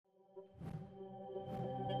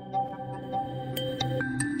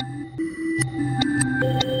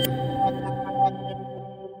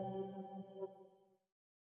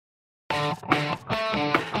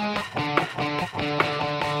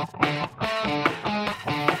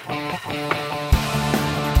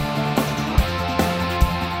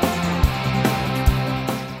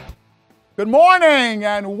Good morning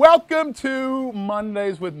and welcome to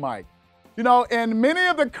Mondays with Mike. You know, in many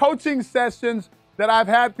of the coaching sessions that I've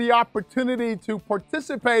had the opportunity to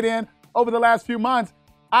participate in over the last few months,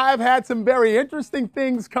 I've had some very interesting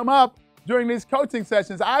things come up during these coaching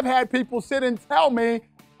sessions. I've had people sit and tell me,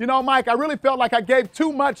 you know, Mike, I really felt like I gave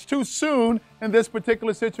too much too soon in this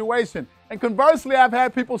particular situation. And conversely, I've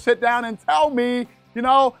had people sit down and tell me, you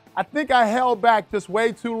know, I think I held back just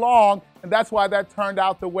way too long, and that's why that turned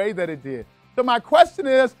out the way that it did. So my question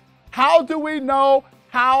is, how do we know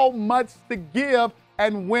how much to give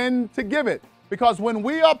and when to give it? Because when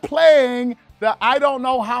we are playing the I don't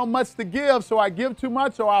know how much to give, so I give too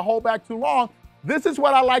much or I hold back too long, this is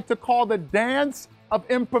what I like to call the dance of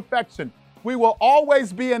imperfection. We will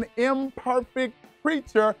always be an imperfect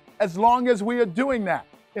creature as long as we are doing that.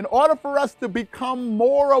 In order for us to become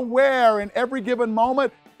more aware in every given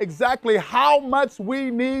moment exactly how much we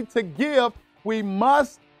need to give, we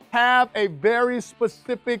must have a very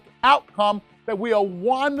specific outcome that we are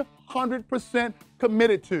 100%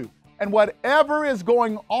 committed to. And whatever is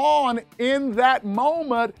going on in that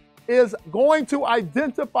moment is going to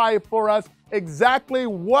identify for us exactly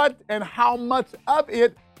what and how much of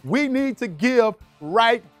it we need to give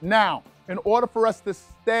right now in order for us to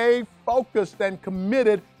stay focused and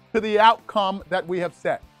committed to the outcome that we have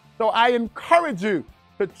set. So I encourage you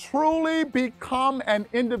to truly become an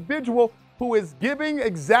individual who is giving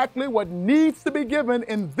exactly what needs to be given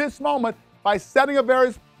in this moment by setting a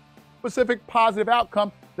very specific positive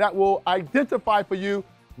outcome that will identify for you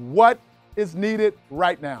what is needed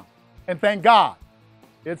right now. And thank God,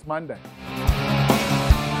 it's Monday.